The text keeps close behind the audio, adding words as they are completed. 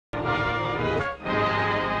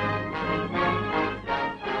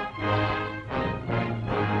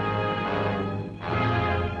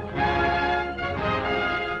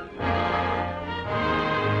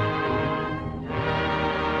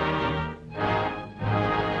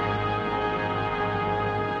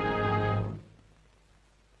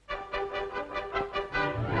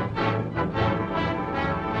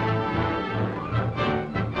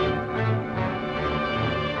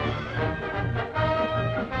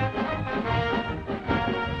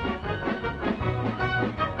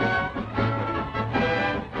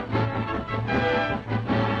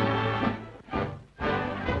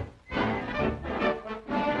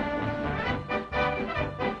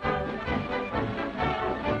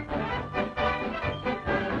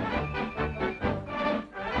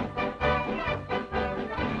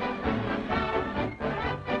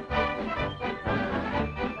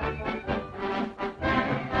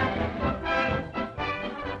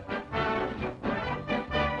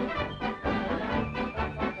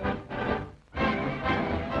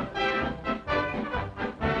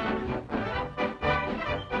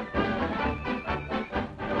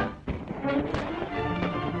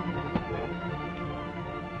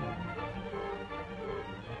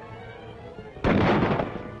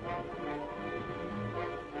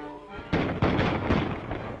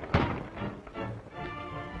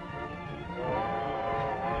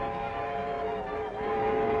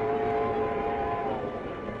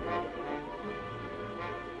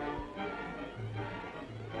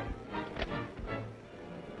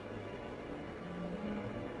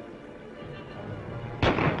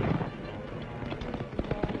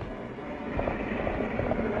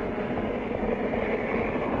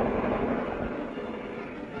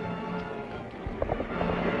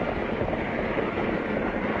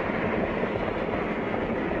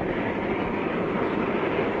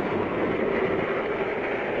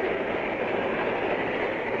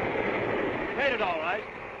made it all right.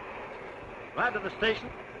 Ride to the station.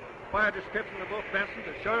 Fire description of Wolf Benson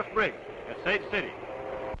to Sheriff Briggs at Sage City.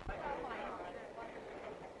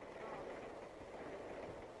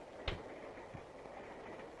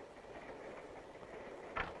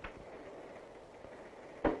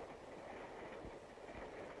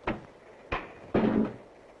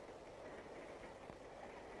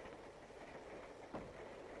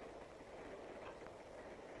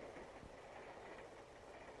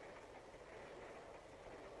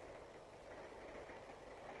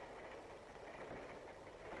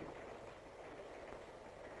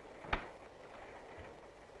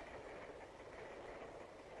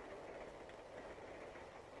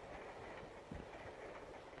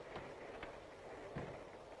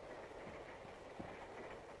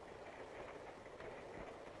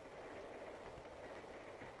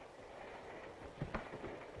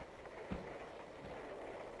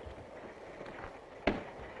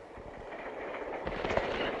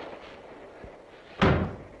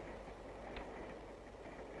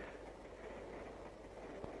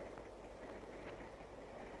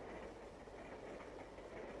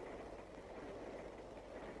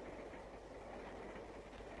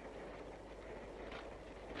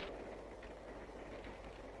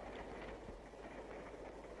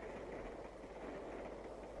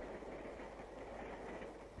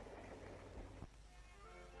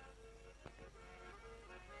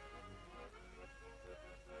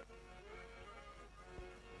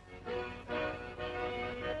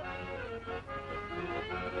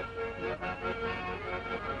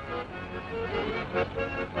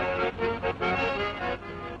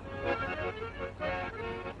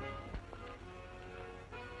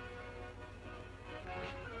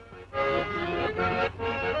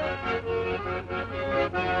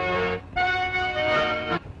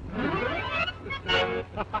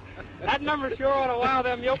 That number sure ought to wow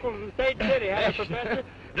them yokels in State City, huh, Professor?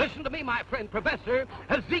 Listen to me, my friend, Professor.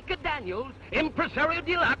 Hezekiah Daniels, impresario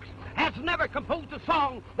deluxe, has never composed a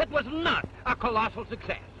song that was not a colossal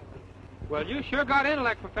success. Well, you sure got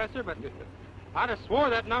intellect, Professor, but I'd have swore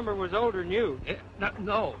that number was older than you.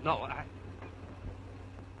 No.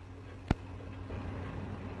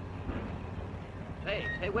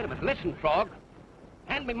 Say, wait a minute. Listen, Frog.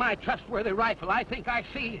 Hand me my trustworthy rifle. I think I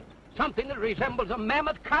see something that resembles a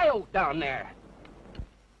mammoth coyote down there.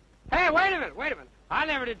 Hey, wait a minute. I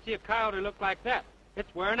never did see a coyote look like that.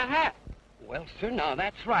 It's wearing a hat. Well, sir, now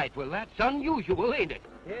that's right. Well, that's unusual, ain't it?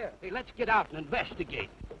 Yeah. Hey, let's get out and investigate.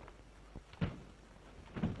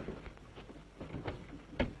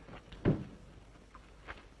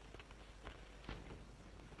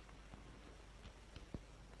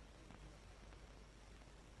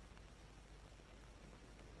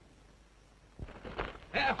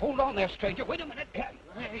 Hold on there, stranger. Wait a minute.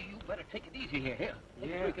 Hey, you better take it easy here. Here,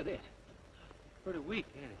 let's drink of this. Pretty weak,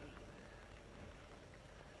 ain't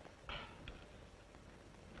it?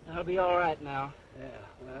 I'll be all right now. Yeah,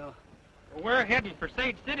 well, we're heading for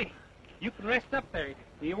Sage City. You can rest up there.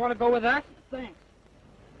 Do you want to go with us? Thanks.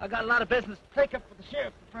 I got a lot of business to take up with the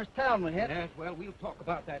sheriff the first town we hit. Yes, well, we'll talk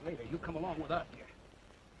about that later. You come along with us here.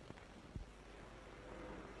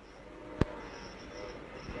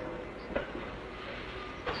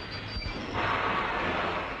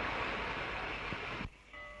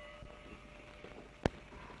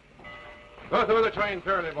 Go through the train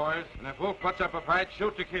thoroughly, boys. And if Wolf puts up a fight,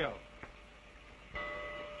 shoot to kill.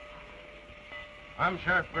 I'm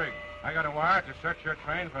Sheriff Briggs. I got a wire to search your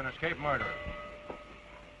train for an escaped murderer.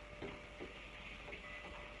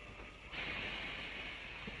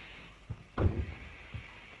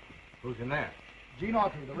 Who's in there? Gene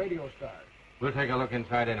Autry, the radio star. We'll take a look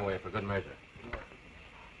inside anyway, for good measure.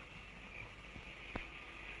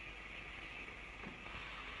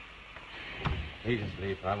 He's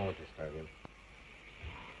asleep. I won't disturb him.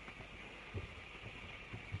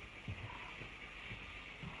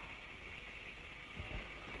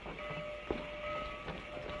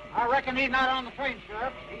 I reckon he's not on the train,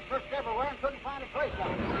 Sheriff. He searched everywhere and couldn't find a trace of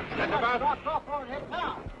him.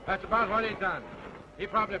 That's about what he's done. He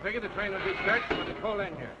probably figured the train would be searched when it pulled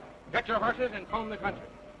in here. Get your horses and comb the country.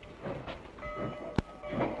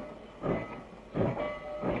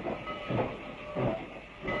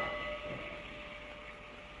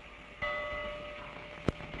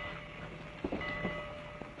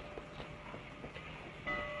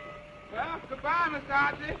 Well, goodbye, Miss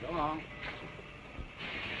Autry. So long.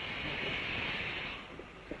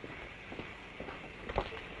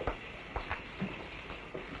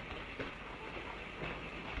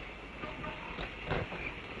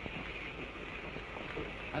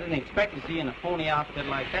 I didn't expect to see you in a phony outfit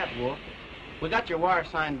like that, Wolf. We got your wire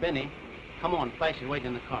signed Benny. Come on, Flash is waiting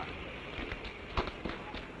in the car.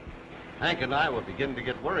 Hank and I were beginning to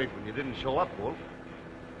get worried when you didn't show up, Wolf.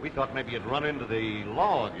 We thought maybe you'd run into the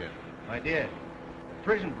law again. I did. The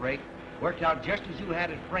prison break worked out just as you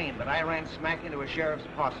had it framed, but I ran smack into a sheriff's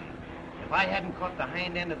posse. If I hadn't caught the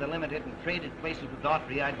hind end of the limited and traded places with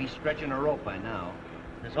Autry, I'd be stretching a rope by now.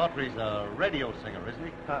 This Autry's a radio singer, isn't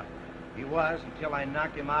he? He was until I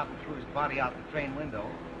knocked him out and threw his body out the train window.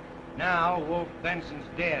 Now, Wolf Benson's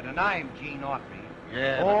dead, and I'm Gene Autry.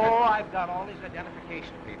 Yeah. Oh, I've got all his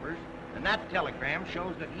identification papers, and that telegram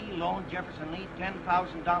shows that he loaned Jefferson Lee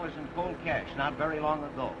 $10,000 in cold cash not very long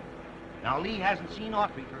ago. Now, Lee hasn't seen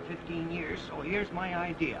Autry for 15 years, so here's my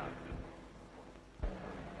idea.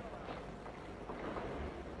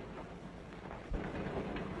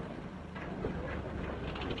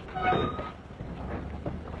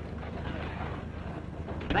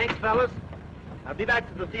 Thanks, fellas. I'll be back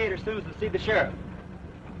to the theater soon to see the sheriff.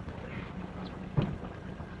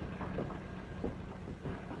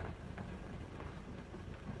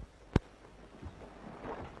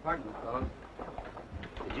 Pardon me, fellas.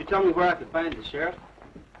 Did you tell me where I could find the sheriff?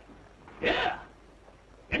 Yeah.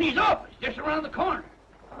 In his office, just around the corner.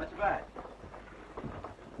 How much about it?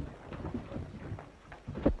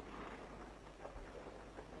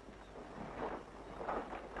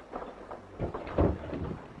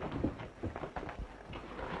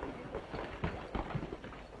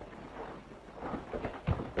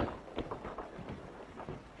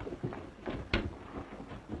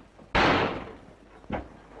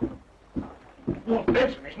 Wolf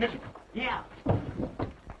Benson, isn't it? Yeah.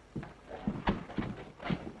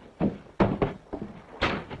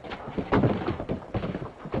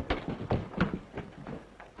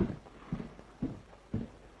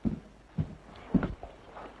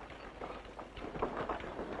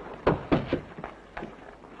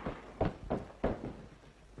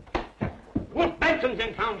 Wolf Benson's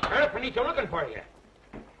in town, Sheriff, and he's looking for you.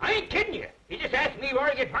 I ain't kidding you. He just asked me where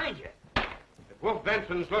he could find you. If Wolf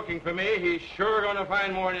Benson's looking for me, he's sure going to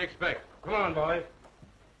find more than you expect. Come on, boys.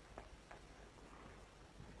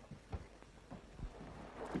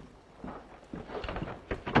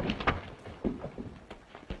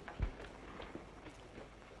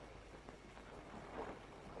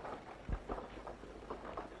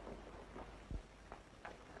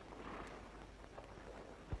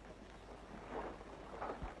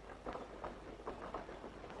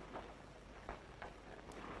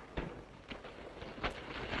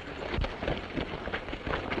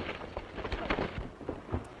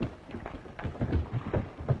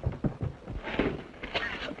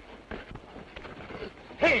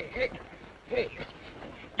 Hey.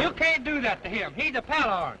 You can't do that to him. He's a pal of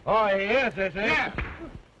ours. Oh, he is he? Yeah.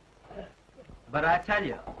 But I tell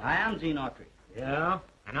you, I am Gene Autry. Yeah?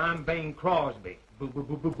 And I'm Bing Crosby. Boo, boo,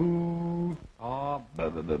 boo, boo, boo. Oh,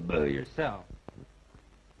 boo yourself. If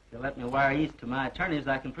you'll let me wire east to my attorneys,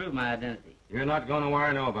 I can prove my identity. You're not going to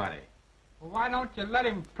wire nobody. Well, why don't you let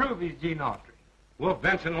him prove he's Gene Autry? Wolf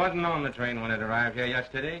Benson wasn't on the train when it arrived here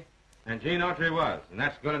yesterday, and Gene Autry was, and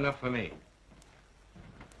that's good enough for me.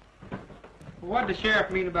 What did the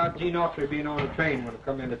sheriff mean about Gene Autry being on the train when he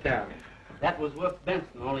come into town? That was Wolf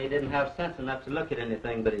Benson, only he didn't have sense enough to look at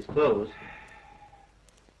anything but his clothes.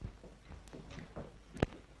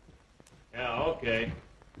 Yeah, okay.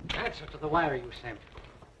 Answer to the wire you sent.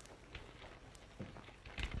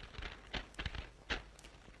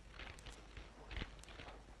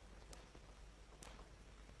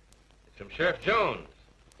 It's from Sheriff Jones,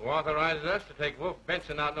 who authorizes us to take Wolf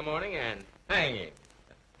Benson out in the morning and hang him.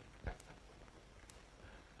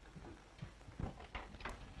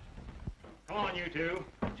 Come on, you two.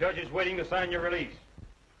 The judge is waiting to sign your release.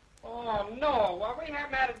 Oh, no. Well, we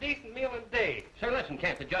haven't had a decent meal in days. Sir, listen,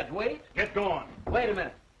 can't the judge wait? Get going. Wait a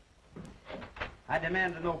minute. I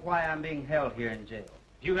demand to know why I'm being held here in jail.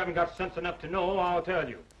 If you haven't got sense enough to know, I'll tell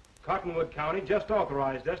you. Cottonwood County just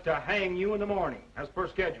authorized us to hang you in the morning, as per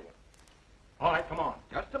schedule. All right, come on.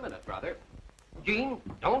 Just a minute, brother. Gene,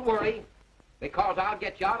 don't worry, because I'll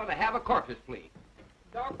get you out on a have a corpus plea.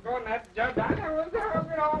 Doggone that judge. I never was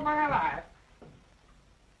hungry all my life.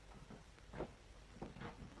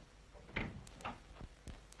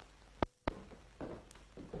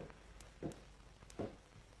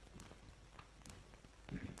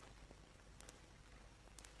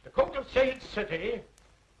 The court of Shade City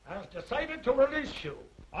has decided to release you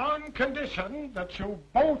on condition that you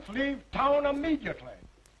both leave town immediately.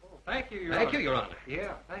 Oh, thank you, Your Thank Honor. you, Your Honor.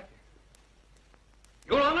 Yeah, thank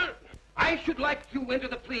you. Your Honor, I should like to enter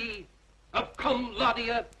the plea of cum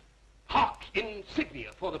laude hoc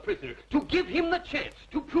insignia for the prisoner, to give him the chance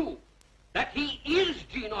to prove that he is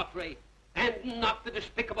Gene Autry and not the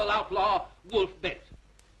despicable outlaw Wolf Benson.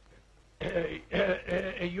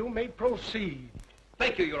 You may proceed.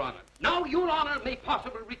 Thank you, Your Honor. Now, Your Honor may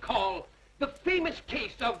possibly recall the famous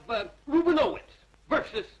case of Rubinowitz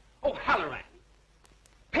versus O'Halloran.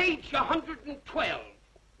 Page 112,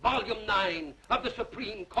 Volume 9 of the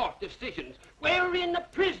Supreme Court decisions, wherein a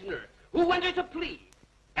prisoner who enters a plea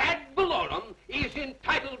ad valorem is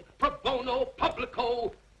entitled pro bono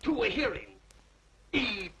publico to a hearing.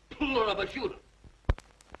 E pluribus unum.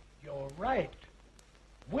 You're right.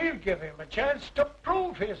 We'll give him a chance to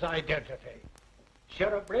prove his identity.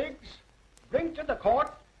 Sheriff Briggs, bring to the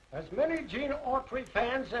court as many Gene Autry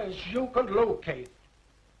fans as you can locate.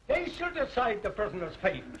 They shall decide the prisoner's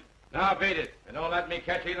fate. Now beat it, and don't let me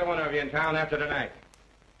catch either one of you in town after tonight.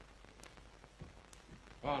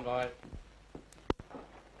 Come on, boys.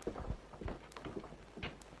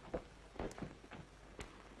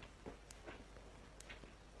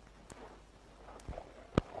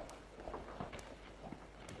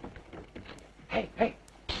 Hey,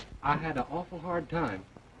 I had an awful hard time,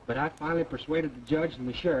 but I finally persuaded the judge and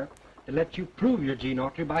the sheriff to let you prove your Gene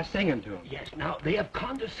Autry by singing to them. Yes, now, they have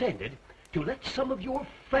condescended to let some of your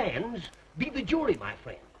fans be the jury, my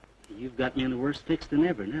friend. You've got me in a worse fix than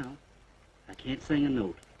ever now. I can't sing a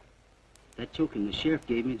note. That choking the sheriff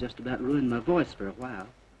gave me just about ruined my voice for a while.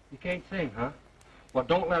 You can't sing, huh? Well,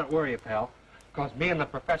 don't let it worry you, pal, because me and the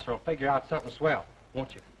professor will figure out something swell,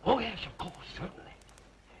 won't you? Oh, yes, of course, certainly.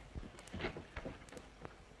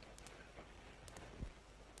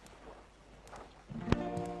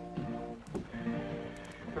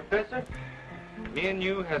 Professor, me and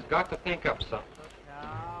you has got to think up something.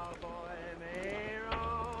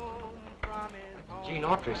 Gene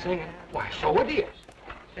Autry singing. Why, so it is.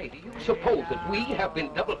 Say, do you suppose that we have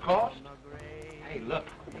been double-crossed? Hey, look.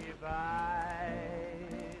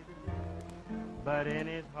 But in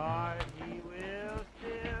his heart he will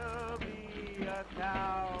still be a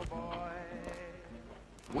cowboy.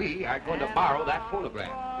 We are going to borrow that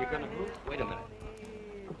phonograph. You're going to who? Wait a minute.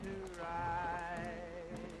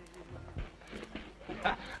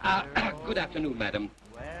 Good afternoon, madam.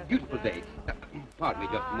 Beautiful day. Pardon me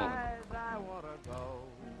just a moment.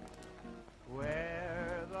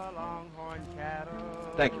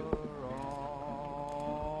 Thank you.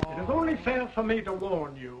 It is only fair for me to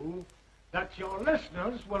warn you that your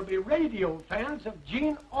listeners will be radio fans of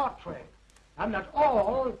Gene Autry, and that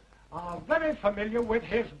all are very familiar with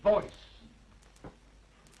his voice.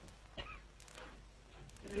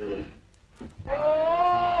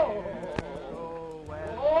 Oh!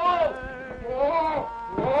 Oh! Oh!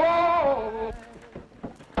 Oh!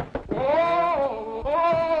 Oh!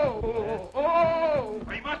 Oh! Oh!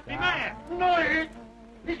 He must be mad. No,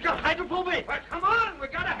 he's got hydrophobic. Well, come on, we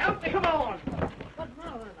gotta help him. Come on.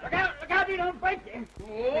 Look out, you don't break him.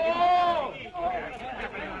 Oh!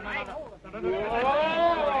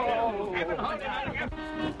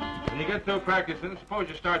 When you get through practicing, suppose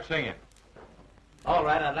you start singing. All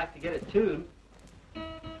right, I'd like to get a tune.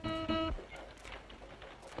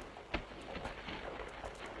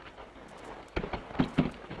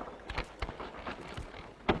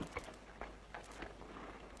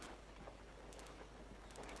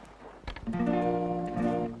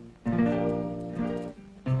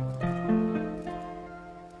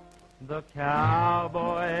 The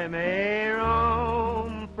cowboy may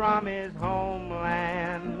roam from his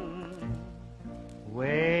homeland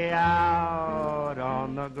way out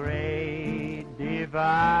on the great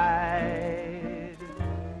divide,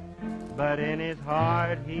 but in his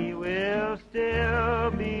heart he will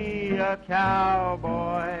still be a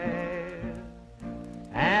cowboy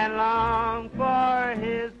and long for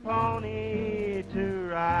his pony to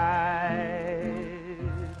ride.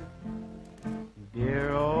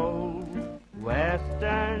 Dear old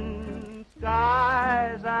western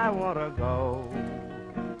skies, I want to go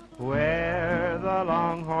where the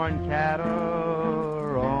longhorn cattle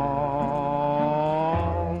roam.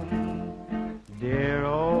 Dear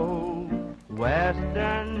old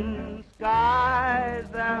western skies,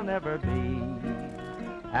 there'll never be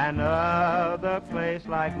another place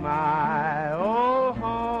like my old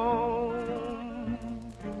home.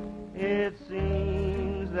 It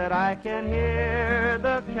seems that I can hear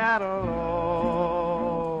the cattle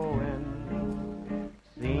lowing.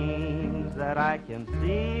 Seems that I can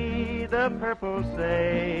see the purple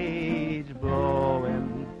sage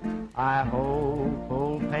blowing. I hope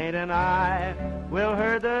old Paint and I will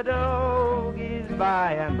herd the dogies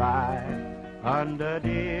by and by under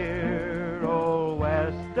dear old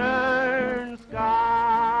western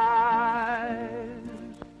skies.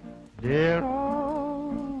 Dear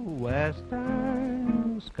old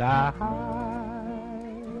western skies.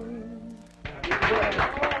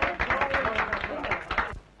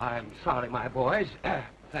 I I'm sorry, my boys.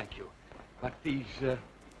 Thank you. But these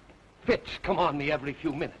fits come on me every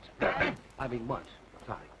few minutes. I mean months.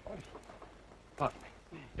 Sorry. Pardon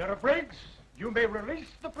me. Sheriff Briggs, you may release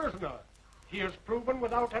the prisoner. He has proven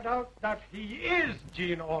without a doubt that he is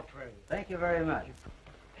Gene Autry. Thank you very much.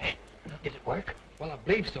 Hey, did it work? Well, I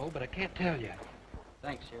believe so, but I can't tell yet.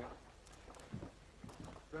 Thanks, Sheriff.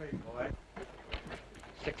 Great, boy.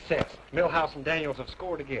 Success. Millhouse and Daniels have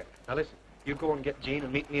scored again. Now listen, you go and get Gene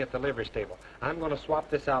and meet me at the livery stable. I'm going to swap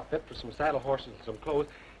this outfit for some saddle horses and some clothes,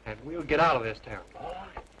 and we'll get out of this town. All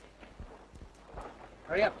right.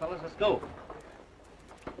 Hurry up, fellas. Let's go.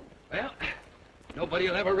 Well, nobody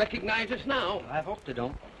will ever recognize us now. I hope they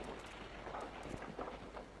don't.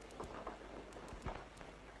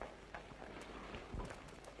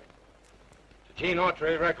 Gene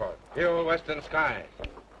Autry record. Pure Western skies.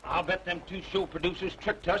 I'll bet them two show producers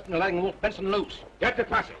tricked us into letting Wolf Benson loose. Get the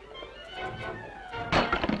posse.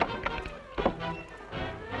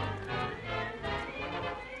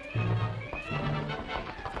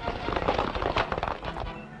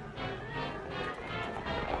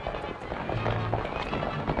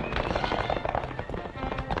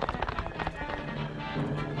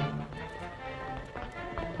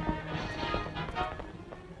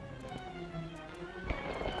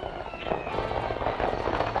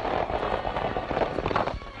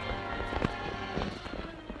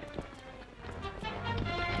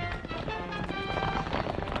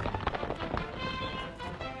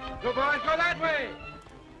 Go, boys, go that way.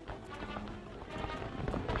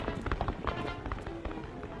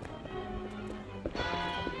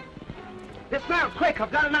 Dismount, quick.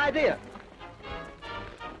 I've got an idea.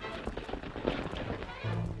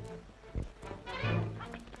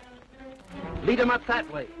 Lead them up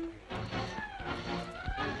that way.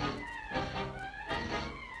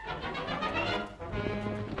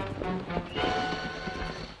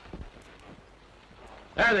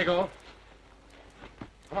 There they go.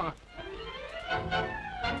 Come on.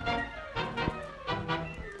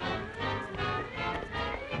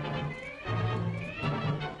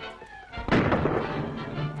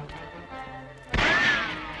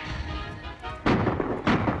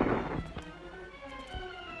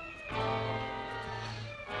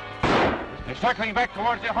 They're circling back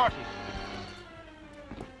towards their horses.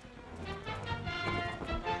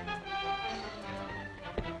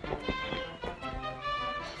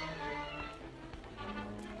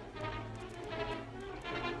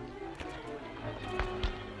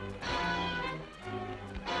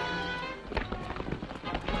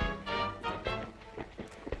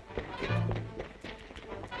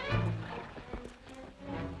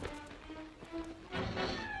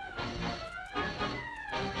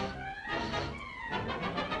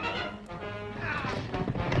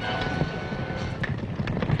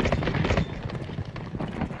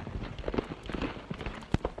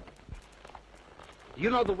 You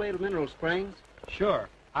know the way to Mineral Springs? Sure.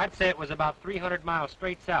 I'd say it was about 300 miles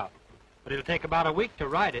straight south. But it'll take about a week to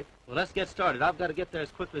ride it. Well, let's get started. I've got to get there as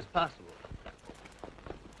quickly as possible.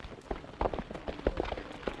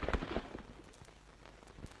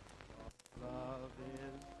 Love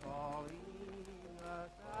is calling us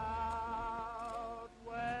out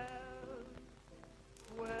west,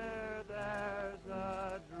 where there's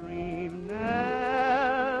a dream nest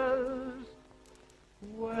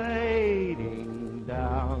waiting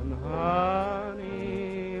down honeymoon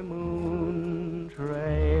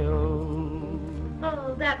trail.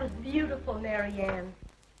 Oh, that was beautiful, Mary Ann.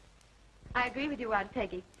 I agree with you, Aunt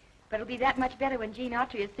Peggy. But it'll be that much better when Gene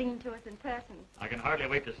Autry is singing to us in person. I can hardly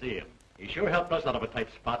wait to see him. He sure helped us out of a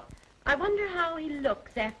tight spot. I wonder how he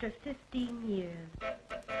looks after 15 years.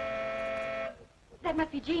 That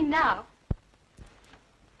must be Gene now.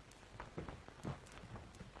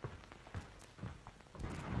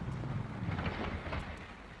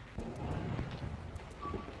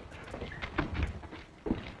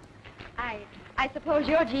 I suppose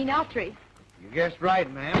you're Gene Autry. You guessed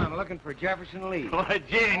right, ma'am. I'm looking for Jefferson Lee. Why,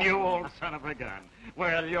 Gene, you old son of a gun.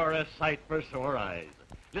 Well, you're a sight for sore eyes.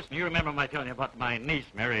 Listen, you remember my telling you about my niece,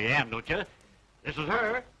 Mary Ann, don't you? This is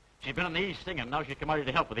her. She's been in the East singing. Now she's come out here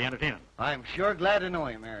to help with the entertainment. I'm sure glad to know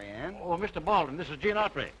you, Mary Ann. Oh, Mr. Baldwin, this is Gene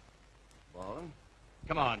Autry. Baldwin?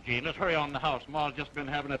 Come on, Gene, let's hurry on the house. Ma's just been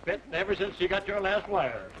having a fit ever since she got your last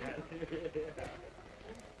wire.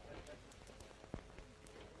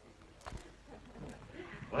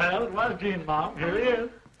 Well, it was Gene, Mom. Here he is.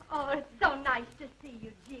 Oh, it's so nice to see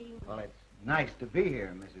you, Gene. Well, it's nice to be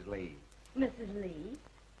here, Mrs. Lee. Mrs. Lee?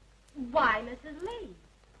 Why Mrs. Lee?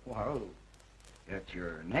 Well, that's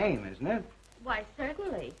your name, isn't it? Why,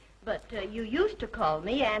 certainly. But you used to call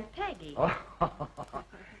me Aunt Peggy. Oh,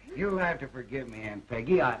 You'll have to forgive me, Aunt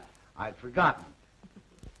Peggy. I'd forgotten.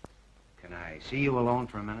 Can I see you alone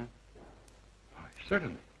for a minute? Why,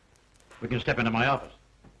 certainly. We can step into my office.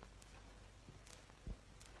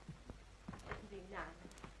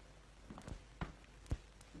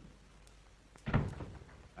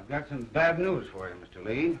 I've got some bad news for you, Mr.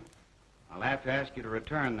 Lee. I'll have to ask you to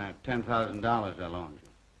return that $10,000 I loaned you.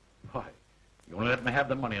 Why, you only let me have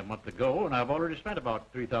the money a month ago, and I've already spent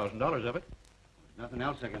about $3,000 of it. There's nothing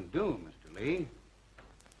else I can do, Mr. Lee.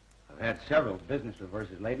 I've had several business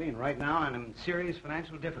reverses lately, and right now I'm in serious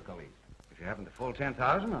financial difficulties. If you haven't the full $10,000,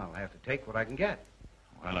 I'll have to take what I can get.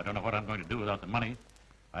 Well, I don't know what I'm going to do without the money.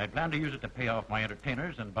 I plan to use it to pay off my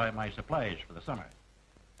entertainers and buy my supplies for the summer.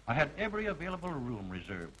 I had every available room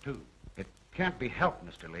reserved, too. It can't be helped,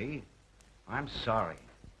 Mr. Lee. I'm sorry.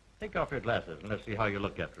 Take off your glasses and let's see how you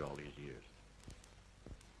look after all these years.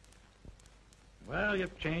 Well,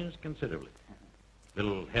 you've changed considerably. A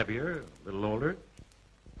little heavier, a little older.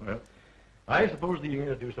 Well, I suppose the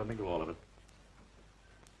years do something to all of us.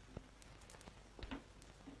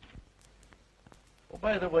 Oh,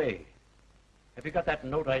 by the way, have you got that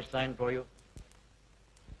note I signed for you?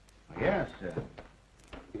 Yes,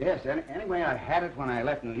 yes. Anyway, I had it when I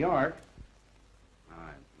left New York.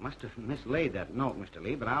 I must have mislaid that note, Mr.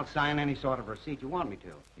 Lee, but I'll sign any sort of receipt you want me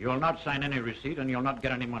to. You'll not sign any receipt, and you'll not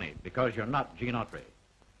get any money, because you're not Gene Autry.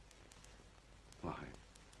 Why?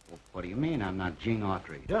 What do you mean I'm not Gene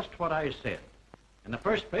Autry? Just what I said. In the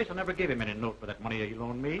first place, I never gave him any note for that money he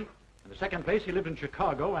loaned me. In the second place, he lived in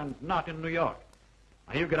Chicago and not in New York.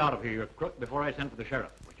 Now, you get out of here, you crook, before I send for the sheriff.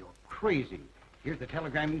 Well, you're crazy. Here's the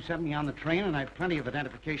telegram you sent me on the train, and I've plenty of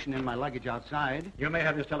identification in my luggage outside. You may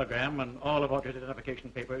have this telegram and all of Autry's identification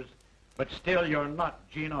papers, but still you're not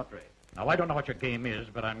Gene Autry. Now, I don't know what your game is,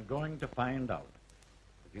 but I'm going to find out.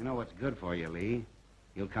 If you know what's good for you, Lee,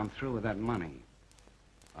 you'll come through with that money.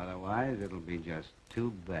 Otherwise, it'll be just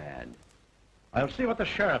too bad. I'll see what the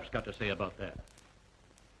sheriff's got to say about that.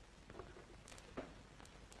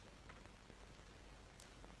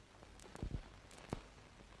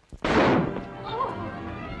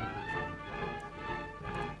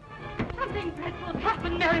 Something dreadful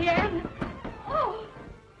happened, Marianne. Oh.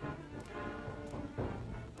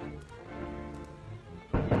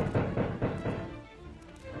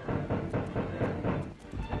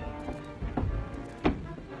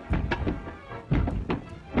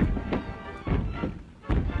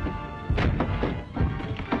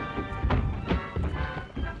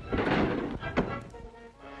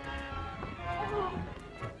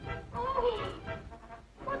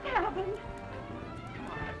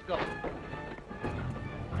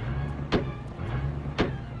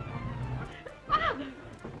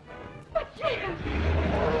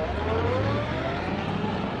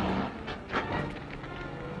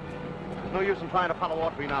 No use in trying to follow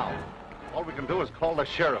Autry now. All we can do is call the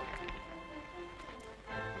sheriff.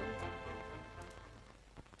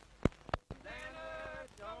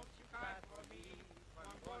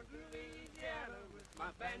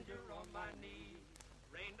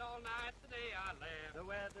 All night today I laughed. The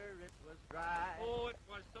weather, it was dry. Oh, it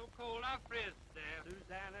was so cold I frizzed to death.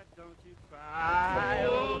 Susanna, don't you cry.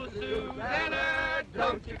 Oh, Susanna,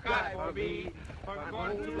 don't you cry for me. I'm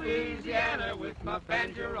going to Louisiana with my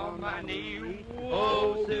banjo on my knee.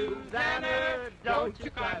 Oh, Susanna, don't you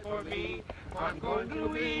cry for me. I'm going to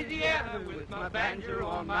Louisiana with my banjo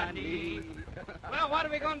on my knee. Well, what are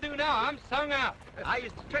we going to do now? I'm sung out. I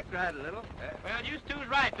used to trick ride a little. Well, you two's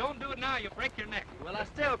right. Don't do it now. You'll break your neck. Well, I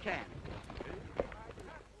still can.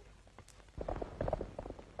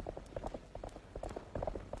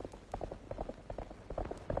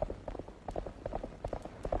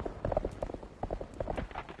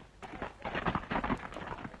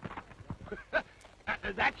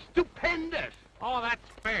 That's stupendous. Oh, that's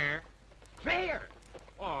fair. Fair?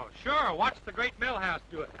 Oh, sure. Watch the great mill house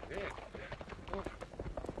do it. Yeah.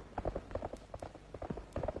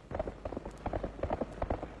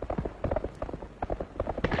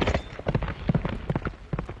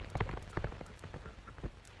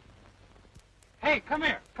 Hey, come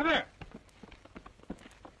here. Come here.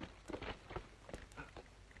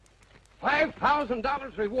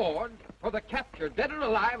 $5,000 reward for the capture, dead or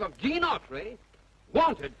alive, of Gene Autry,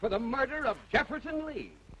 wanted for the murder of Jefferson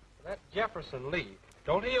Lee. That Jefferson Lee,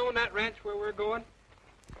 don't he own that ranch where we're going?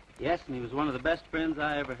 Yes, and he was one of the best friends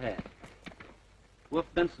I ever had. Wolf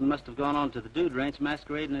Benson must have gone on to the Dude Ranch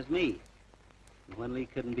masquerading as me. And when Lee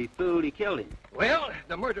couldn't be fooled, he killed him. Well,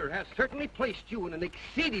 the murder has certainly placed you in an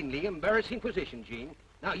exceedingly embarrassing position, Gene.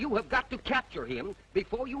 Now, you have got to capture him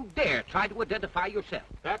before you dare try to identify yourself.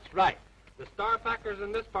 That's right. The star packers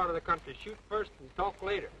in this part of the country shoot first and talk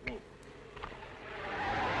later.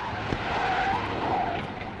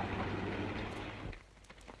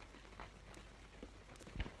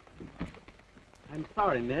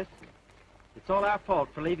 sorry, miss. It's all our fault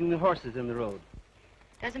for leaving the horses in the road.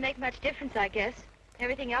 Doesn't make much difference, I guess.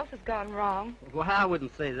 Everything else has gone wrong. Well, I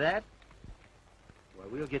wouldn't say that. Well,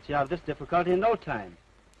 we'll get you out of this difficulty in no time.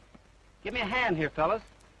 Give me a hand here, fellas.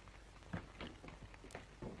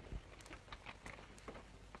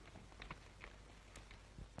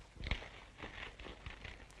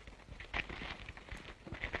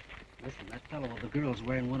 Listen, that fellow with the girl's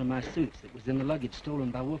wearing one of my suits that was in the luggage stolen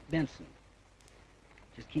by Wolf Benson.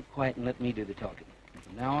 Just keep quiet and let me do the talking.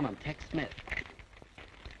 From now on, I'm Tex Smith.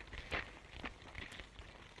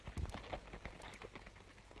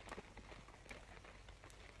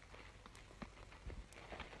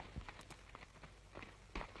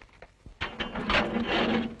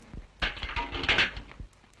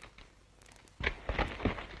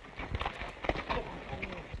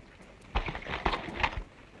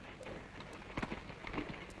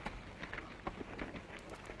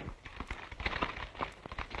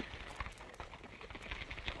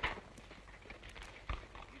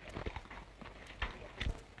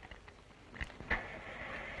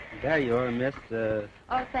 There you are, Miss,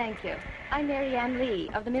 Oh, thank you. I'm Mary Ann Lee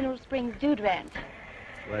of the Mineral Springs Autry Ranch.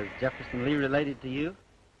 Was Jefferson Lee related to you?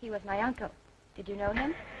 He was my uncle. Did you know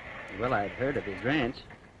him? Well, I'd heard of his ranch.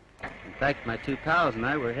 In fact, my 2 pals and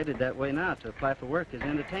I were headed that way now to apply for work as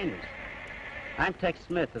entertainers. I'm Tex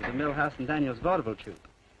Smith of the Millhouse and Daniels vaudeville troupe.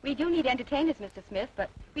 We do need entertainers, Mr. Smith, but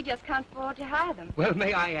we just can't afford to hire them. Well,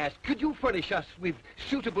 may I ask, could you furnish us with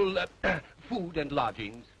suitable food and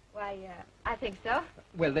lodgings? Why, I think so.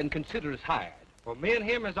 Well, then consider us hired. Well, me and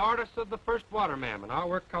him as artists of the first water, ma'am, and our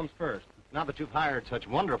work comes first. Now that you've hired such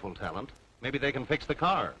wonderful talent, maybe they can fix the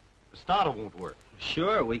car. The starter won't work.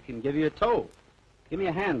 Sure, we can give you a tow. Give me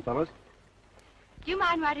a hand, fellas. Do you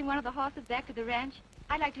mind riding one of the horses back to the ranch?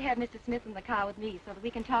 I'd like to have Mr. Smith in the car with me so that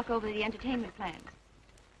we can talk over the entertainment plans.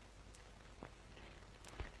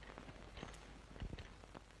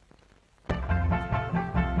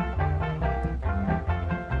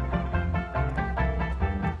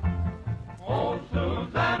 Oh,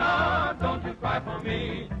 Susanna, don't you cry for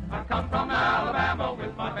me. I come from Alabama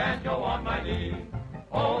with my banjo on my knee.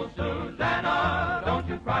 Oh, Susanna, don't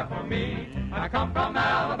you cry for me. I come from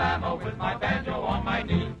Alabama with my banjo on my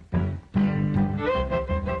knee.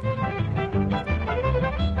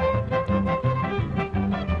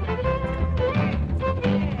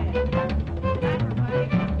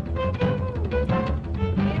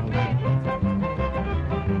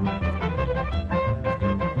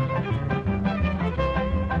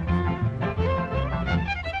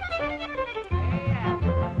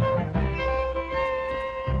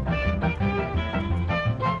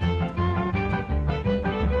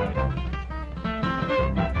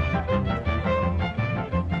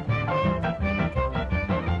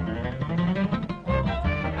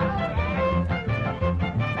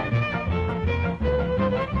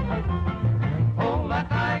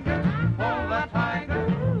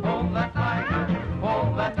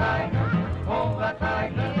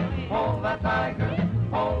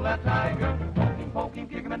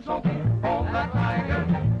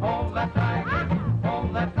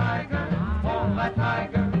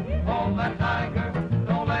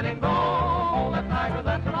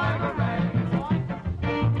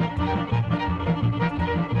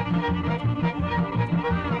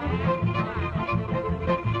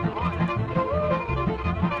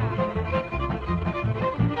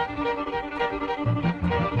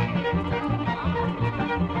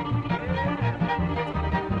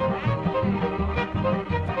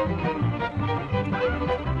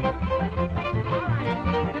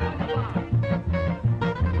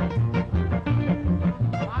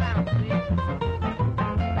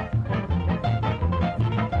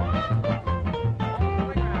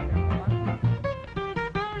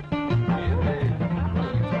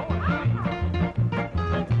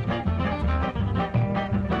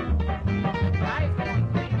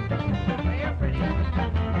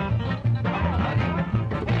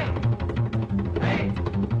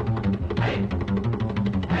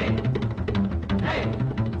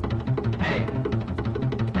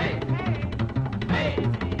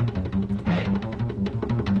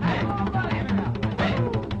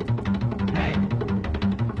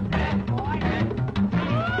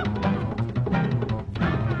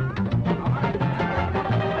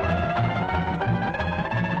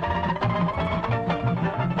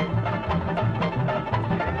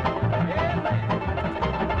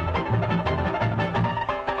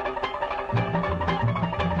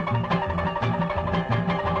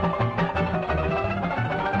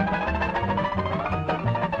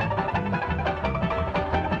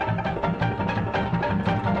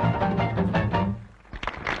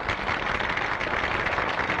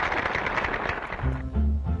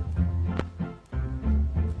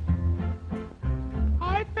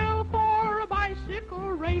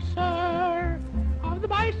 racer. Of the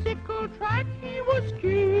bicycle track he was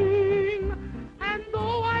king. And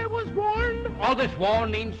though I was warned, all this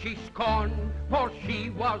warning she scorned, for she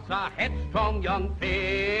was a headstrong young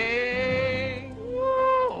thing.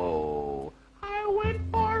 Oh, I went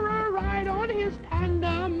for a ride on his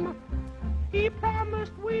tandem. He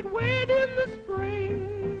promised we'd wed in the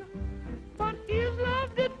spring. But his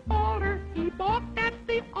love did falter. He balked at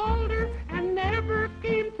the altar and never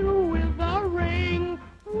came through with a ring.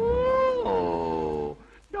 Ooh,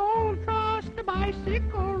 don't trust a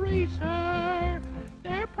bicycle racer.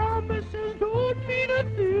 Their promises don't mean a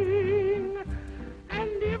thing.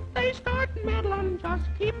 And if they start meddling, just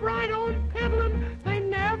keep right on peddling. They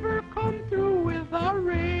never come through with a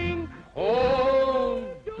ring. Oh,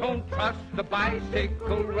 don't trust the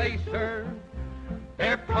bicycle racer.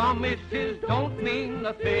 Their promises don't mean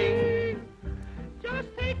a thing. Just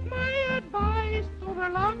take my advice, though their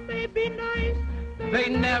love may be nice. They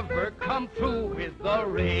never come through with the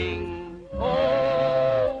ring.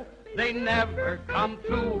 Oh, they never come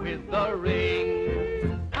through with the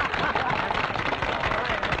ring.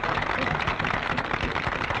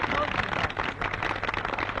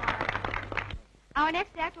 Our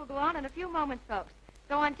next act will go on in a few moments, folks.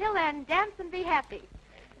 So until then, dance and be happy.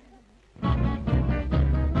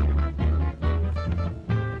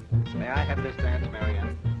 May I have this dance,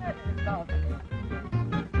 Marianne?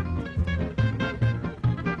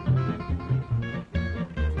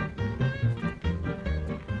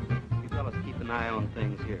 You fellas keep an eye on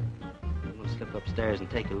things here. I'm going to slip upstairs and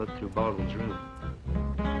take a look through Baldwin's room.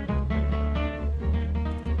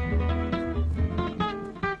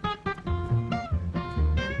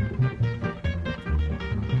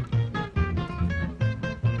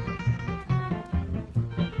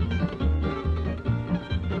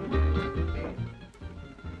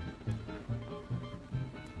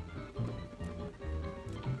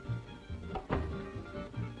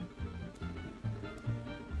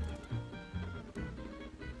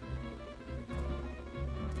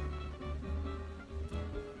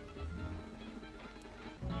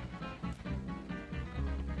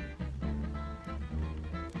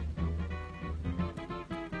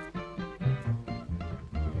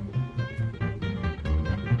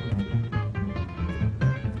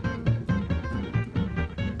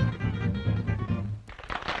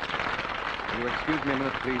 Will you excuse me a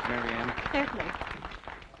minute, please, Marianne? Certainly.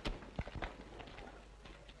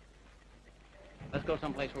 Let's go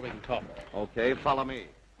someplace where we can talk. Okay, follow me.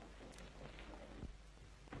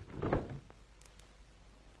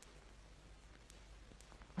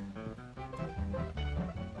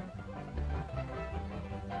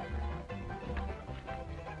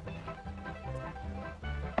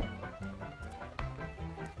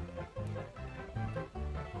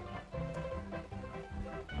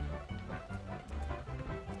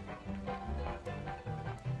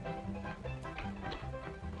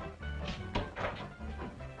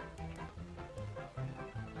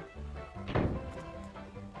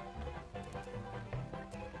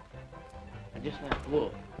 I just left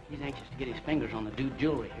Wolf. He's anxious to get his fingers on the dude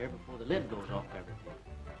jewelry here before the lid goes off everything.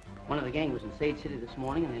 One of the gang was in Sage City this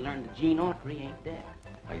morning, and they learned that Gene Autry ain't dead.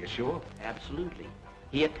 Are you sure? Absolutely.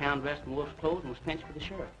 He had town dressed in Wolf's clothes and was pinched for the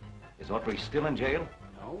sheriff. Is Autry still in jail?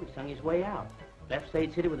 No, he sung his way out. Left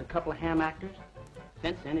Sage City with a couple of ham actors.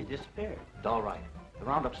 Since then, he's disappeared. All right. The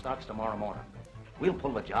roundup starts tomorrow morning. We'll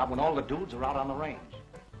pull the job when all the dudes are out on the range.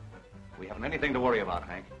 We haven't anything to worry about,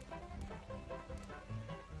 Hank.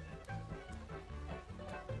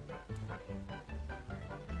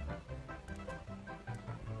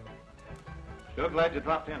 Sure glad you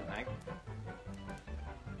dropped in, Hank.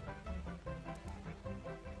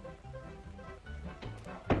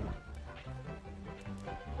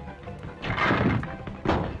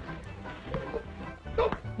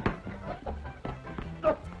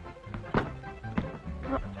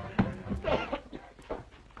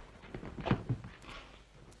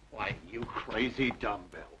 Why, you crazy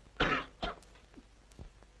dumbbell.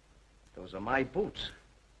 Those are my boots.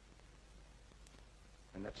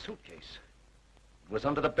 And that suitcase. It was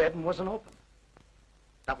under the bed and wasn't open.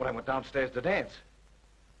 Not when I went downstairs to dance.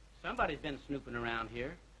 Somebody's been snooping around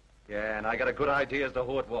here. Yeah, and I got a good idea as to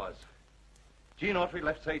who it was. Gene Autry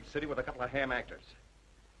left Sage City with a couple of ham actors.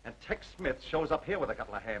 And Tex Smith shows up here with a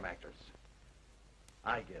couple of ham actors.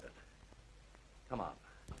 I get it. Come on.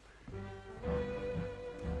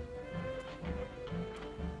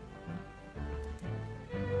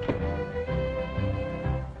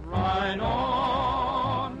 Ride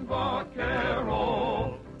on,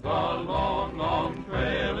 vaquero, the long, long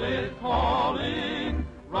trail is calling.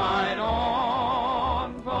 Ride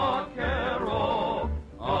on, vaquero,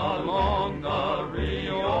 along the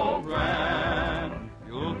Rio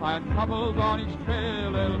find troubles on each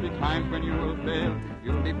trail. There'll be times when you will fail.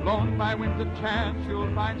 You'll be blown by winds of chance.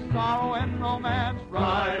 You'll find sorrow and romance.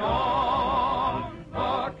 Ride on,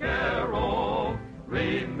 vaquero.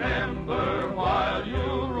 Remember while you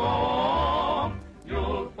roam,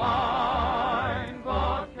 you'll find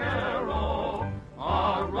vaquero,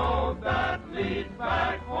 a road that leads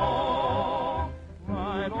back home.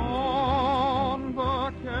 Ride on,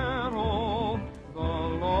 vaquero. The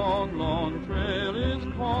long, long trail is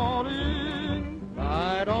calling.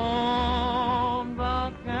 Ride on,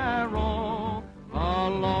 vaquero,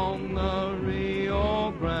 along the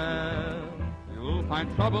Rio Grande. You'll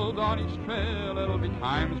find troubles on each trail. There'll be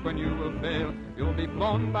times when you will fail. You'll be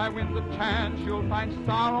blown by winds of chance. You'll find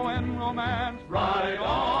sorrow and romance. Ride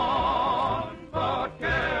on,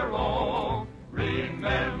 vaquero.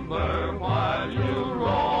 Remember while you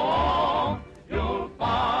roam, you'll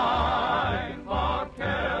find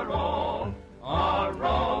vaquero, a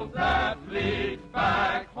road that leads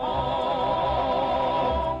back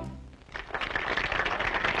home.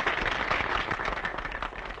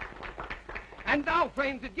 And now,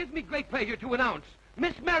 friends, it gives me great pleasure to announce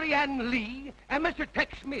Miss Mary Ann Lee and Mr.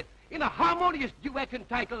 Tex Smith in a harmonious duet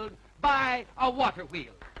entitled By a Water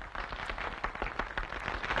Wheel.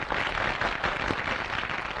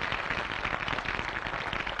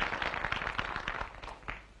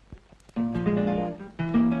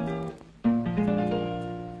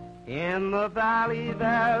 In the valley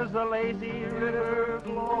there's a lazy river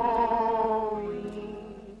flowing,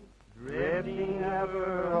 drifting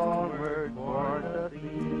ever onward toward the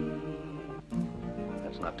sea.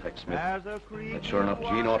 That's not Tex Smith. That's sure enough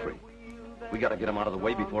Gene Autry. We gotta get him out of the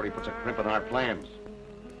way before he puts a crimp in our plans.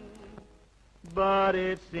 But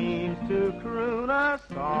it seems to croon a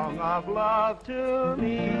song of love to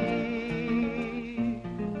me.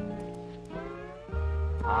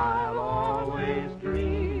 I'll always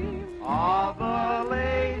dream of a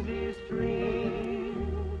lazy stream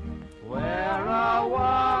where a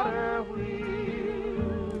water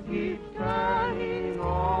wheel keeps turning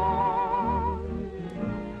on.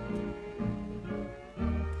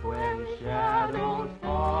 When shadows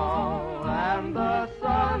fall and the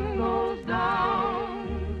sun goes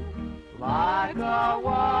down, like a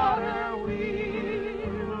water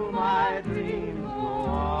wheel, my dreams go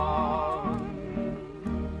on.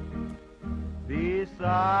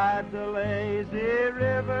 Beside the lazy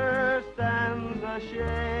river stands a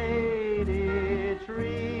shady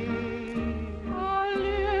tree. A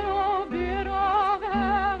little bit of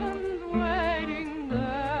heaven's waiting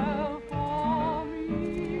there for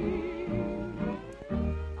me.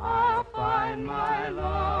 I'll find my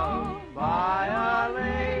love by a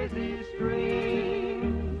lazy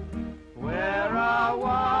stream where a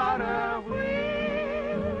water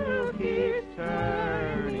wheel keeps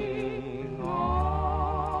turning on.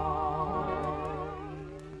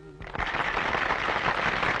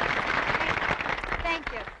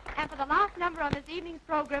 Thank you. And for the last number on this evening's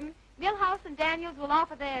program, Milhouse and Daniels will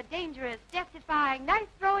offer their dangerous, death-defying,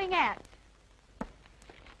 knife-throwing act.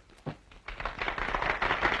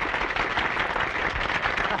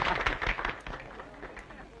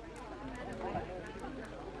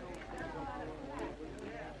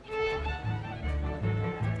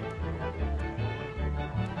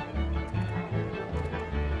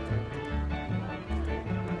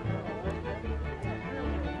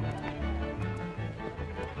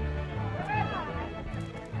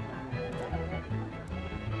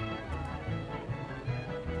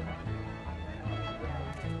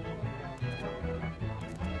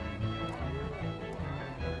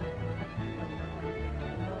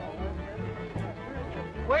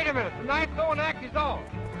 Wait a minute, the knife-throwing act is on.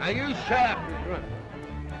 Now you shut up, Miss Runner.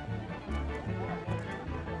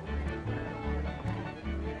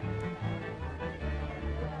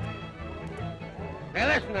 Now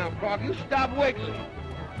listen now, Frog, you stop wiggling.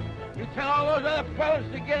 You tell all those other fellas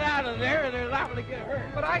to get out of there, or they're liable to get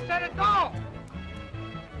hurt. But I said it's off.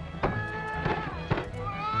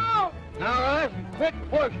 Now listen, quit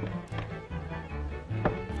pushing.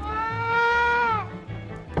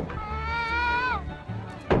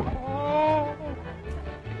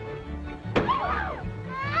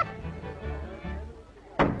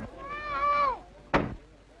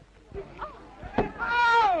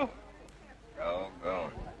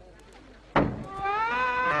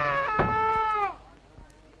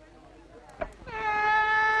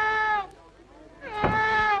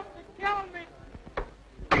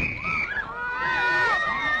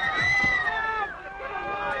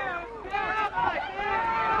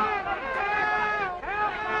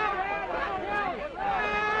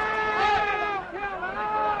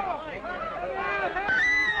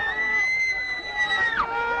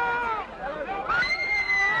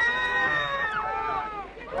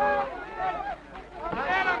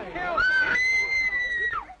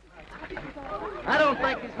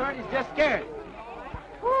 just scared.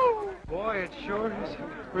 Woo. Boy, it sure is a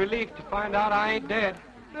relief to find out I ain't dead.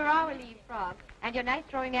 We're all relieved, Frog. And your night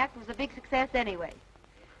throwing act was a big success anyway.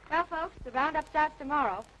 Well, folks, the roundup starts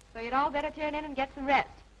tomorrow, so you'd all better turn in and get some rest.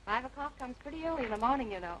 5 o'clock comes pretty early in the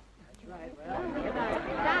morning, you know. That's right. Well, good night.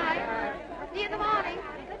 Good night. See you in the morning.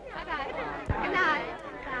 Bye-bye. Good night.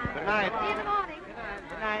 Good night. See you in the morning. Good night.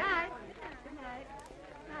 Good night. Good night.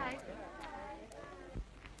 Good night.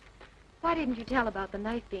 Why didn't you tell about the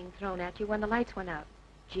knife being thrown at you when the lights went out,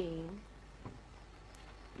 Gene?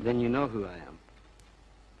 Then you know who I am.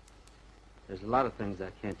 There's a lot of things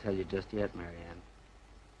I can't tell you just yet, Marianne.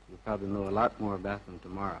 You'll probably know a lot more about them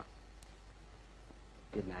tomorrow.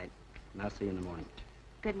 Good night, and I'll see you in the morning.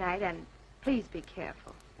 Good night, and please be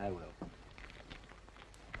careful. I will.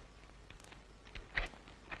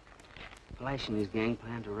 Flash and his gang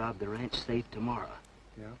plan to rob the ranch safe tomorrow.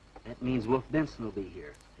 Yeah? That means Wolf Benson will be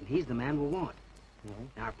here, and he's the man we'll want.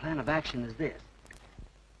 Now, our plan of action is this.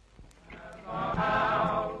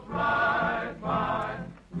 Right by,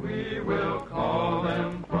 we will call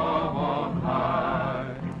them from on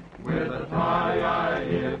high, with a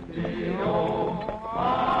I-I-F-D-O-I-O.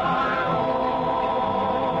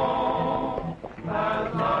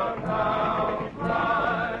 As our cows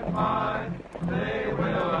ride by, they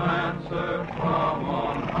will answer from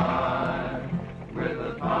on high, with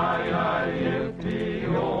a I-I-F-D-O-I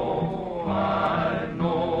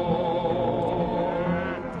know.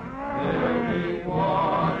 They'll be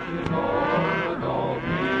watching over the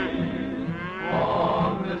bees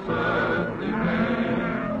on this earthly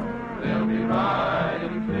range. They'll be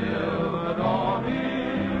riding till the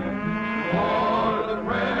dawning o'er the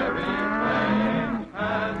prairie plain.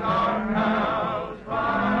 As our cows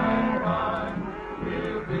ride by,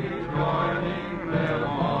 we'll be joining them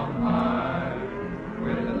on high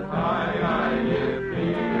with a I-I-F-D-O-I-O.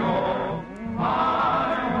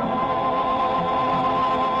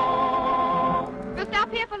 We'll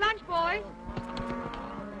stop here for lunch, boys.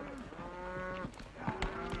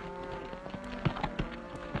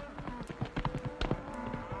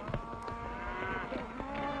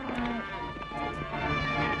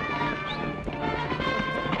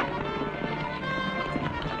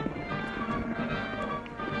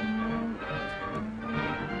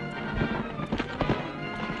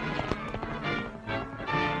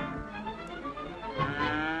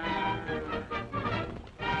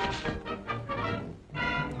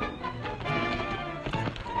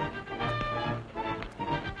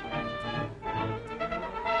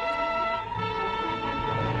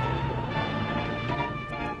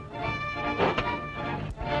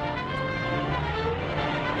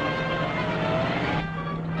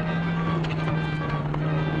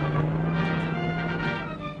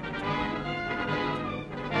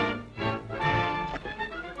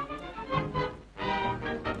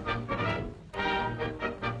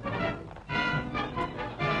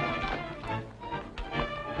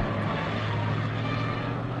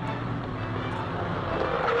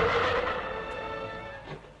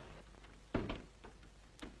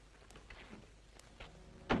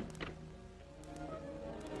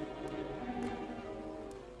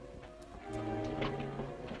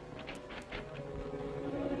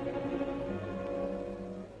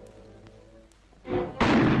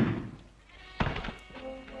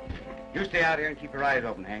 You stay out here and keep your eyes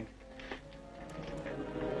open, Hank.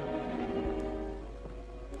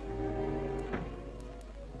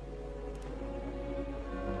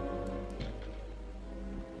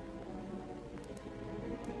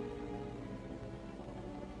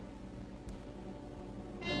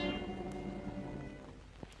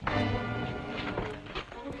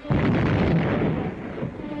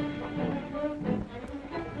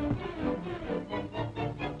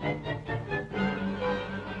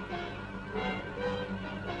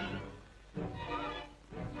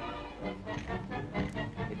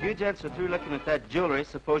 If you gents are through looking at that jewelry,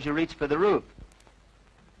 suppose you reach for the roof.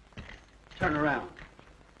 Turn around.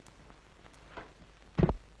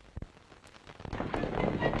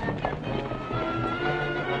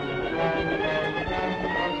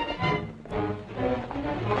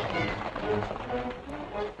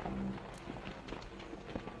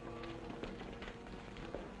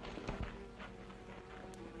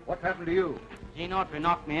 What happened to you? Gene Autry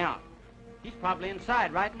knocked me out. He's probably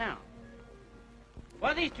inside right now.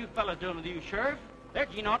 What are these two fellas doing with you, Sheriff? They're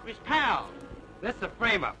Gene Autry's pals. This is a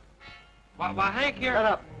frame-up. Why, Hank here... Shut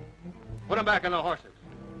up. Put them back on the horses.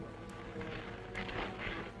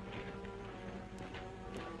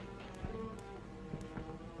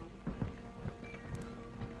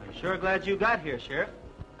 I'm sure glad you got here, Sheriff.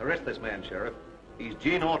 Arrest this man, Sheriff. He's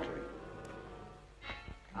Gene Autry.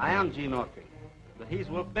 I am Gene Autry. But he's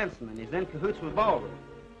Wolf Benson, and he's in cahoots with Baldwin.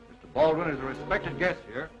 Mr. Baldwin is a respected guest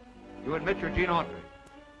here. You admit you're Gene Autry.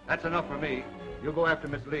 That's enough for me. You go after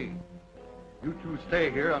Miss Lee. You two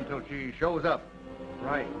stay here until she shows up.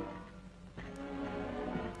 Right.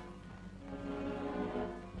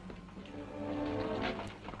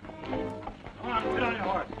 Come on, get on your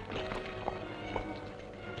horse.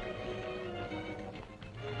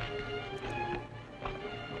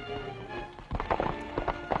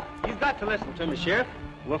 You've got to listen to me, Sheriff.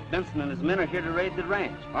 Wolf Benson and his men are here to raid the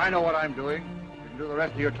ranch. I know what I'm doing. You can do the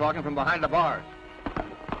rest of your talking from behind the bars.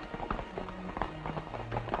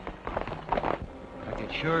 I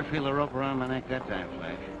could sure feel the rope around my neck that time,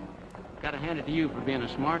 Flash. Gotta hand it to you for being a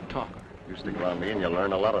smart talker. You stick around me and you'll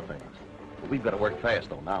learn a lot of things. But we've got to work fast,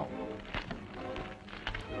 though, now.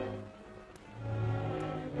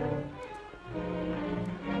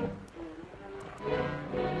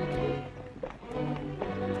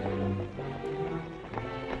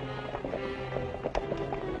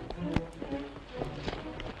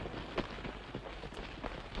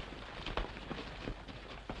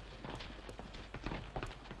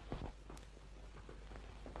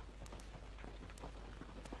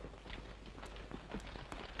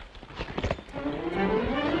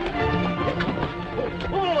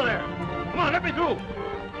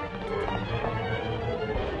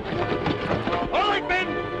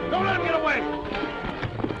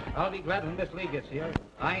 Glad when Miss Lee gets here.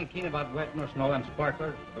 I ain't keen about wet nor snow and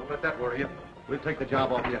sparklers. Don't let that worry you. We'll take the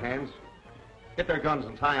job off your hands. Get their guns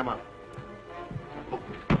and tie them up.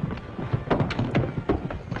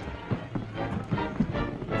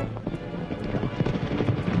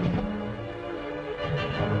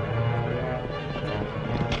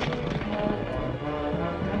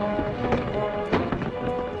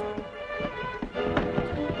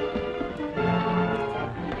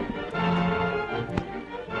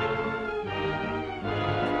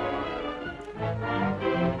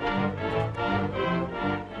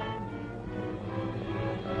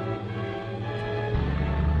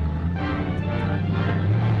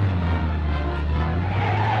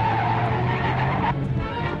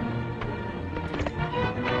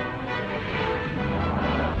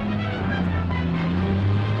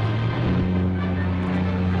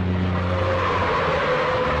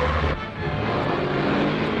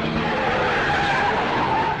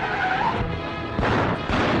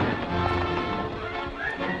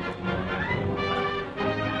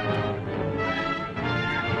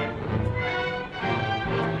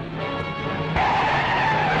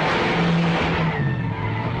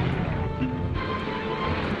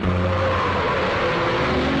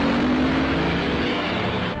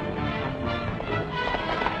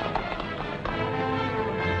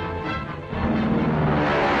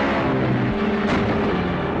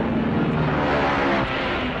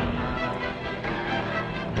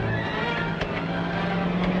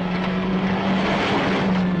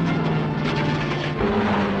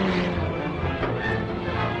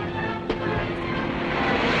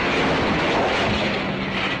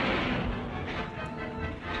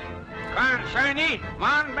 Come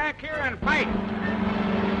on back here and fight.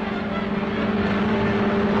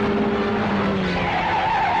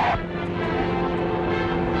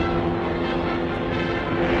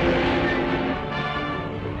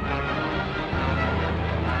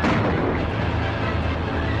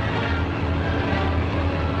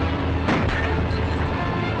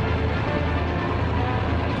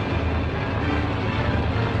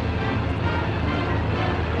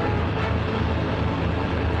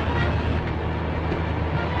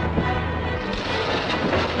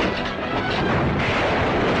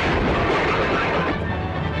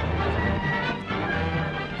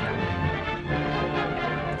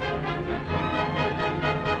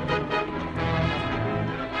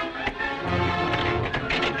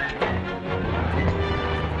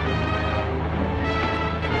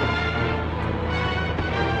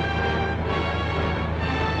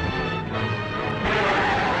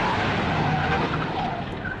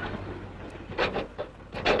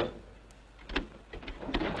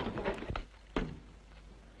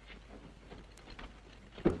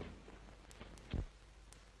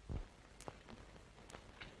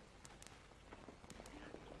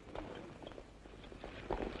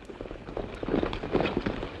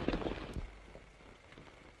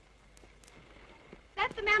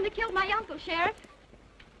 That killed my uncle, Sheriff.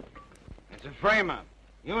 It's a frame-up.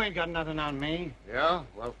 You ain't got nothing on me. Yeah?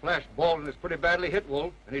 Well, Flash Baldwin is pretty badly hit,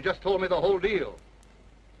 Wolf, and he just told me the whole deal.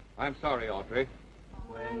 I'm sorry, Autry.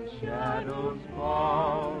 When shadows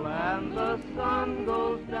fall and the sun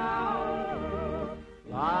goes down,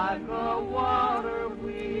 like a water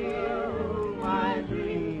wheel, my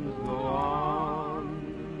dreams go on.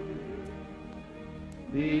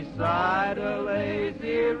 Beside a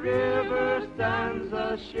lazy river stands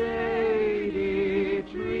a shady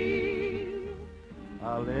tree.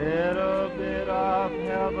 A little bit of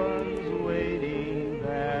heaven's waiting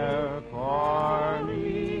there for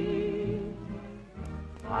me.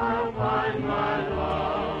 I'll find my